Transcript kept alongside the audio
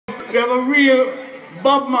we have a real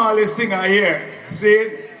Bob Marley singer here.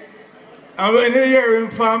 See? And when you hear him,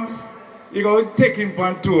 fams, you go take him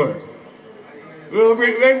on tour. We'll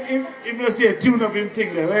bring, when him just say tune up him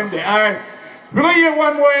thing there, when there. Alright. We're going to hear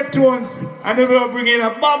one more tunes and then we'll bring in a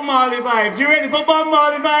Bob Marley vibes. You ready for Bob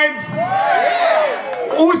Marley vibes?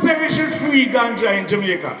 Yeah. Who said we should free ganja in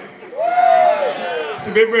Jamaica? Yeah.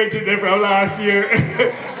 So we mentioned them from last year.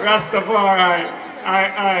 Rastafari.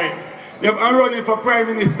 Aye. Yep, I'm running for Prime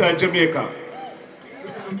Minister of Jamaica.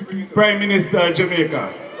 Prime Minister of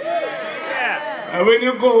Jamaica. Yeah. And when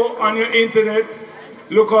you go on your internet,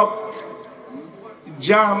 look up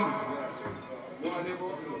Jam.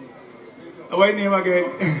 What name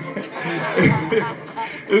again?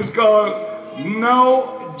 It's called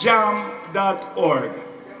nowjam.org.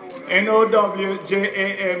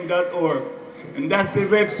 nowjam.org. And that's the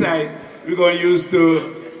website we're going to use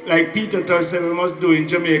to, like Peter Tosh said, we must do in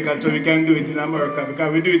Jamaica so we can do it in America.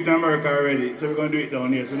 Because we do it in America already, so we're going to do it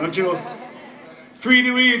down here. So not sure. Free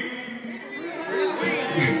the weed.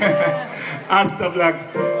 Astor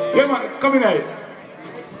Black. Yeah, man, come in here.